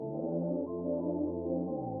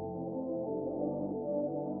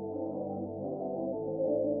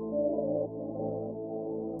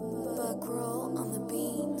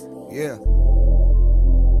Yeah.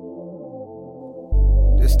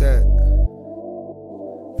 This that.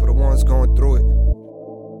 For the ones going through it.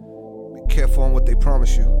 Be careful on what they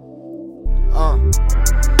promise you.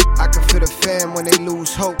 I can feel the fam when they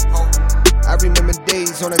lose hope. I remember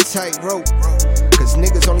days on a tightrope. Cause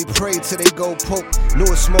niggas only pray till they go poke.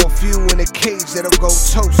 Knew a small few in a cage that'll go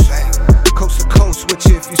toast. Coast to coast with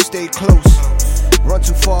you if you stay close. Run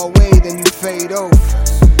too far away, then you fade off.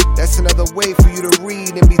 That's another way for you to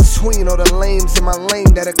read in between all the lames in my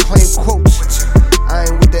lane that claim quotes. I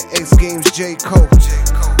ain't with the X Games J. Cole.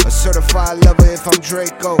 A certified lover if I'm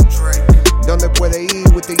Draco. Don't look where they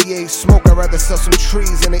eat with the yay smoke. I'd rather sell some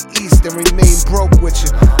trees in the east than remain broke with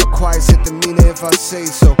you. Acquires hit the meaner if I say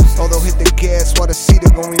so. Although hit the gas while the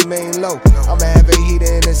cedar gon' remain low. I'ma have a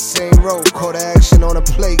heater in the same road. Call to action on a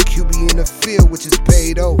plate. QB in the field, which is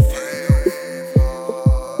paid off.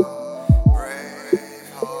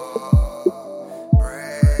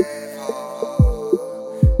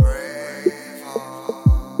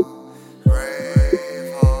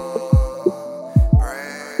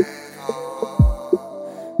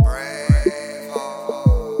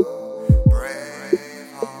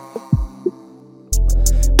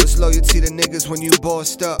 Loyalty to niggas when you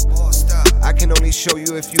bossed up. I can only show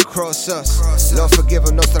you if you cross us. Lord forgive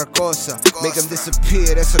them, nostra cosa. Make them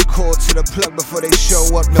disappear, that's a call to the plug before they show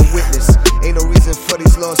up, no witness. Ain't no reason for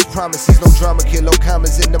these lost promises. No drama, kid, low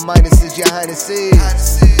comments in the minuses, your highness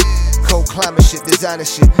is. Cold climate shit, designer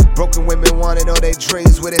shit. Broken women wanting all their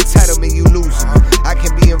dreams with entitlement, you losing me. I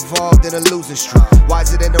can be involved in a losing streak.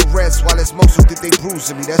 Wiser than the rest, while it's most who think they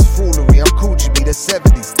bruising me. That's foolery, I'm Coogee B, the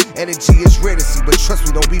 70s. Energy is rare to see, but trust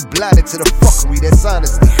me, don't be blinded to the fuckery, that's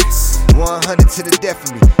honesty. 100 to the death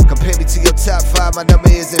of me. Compare me to your top 5, my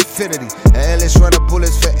number is infinity. An endless run of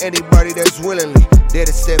bullets for anybody that's willingly there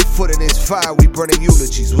to step foot in this fire, we burning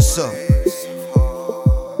eulogies. What's up?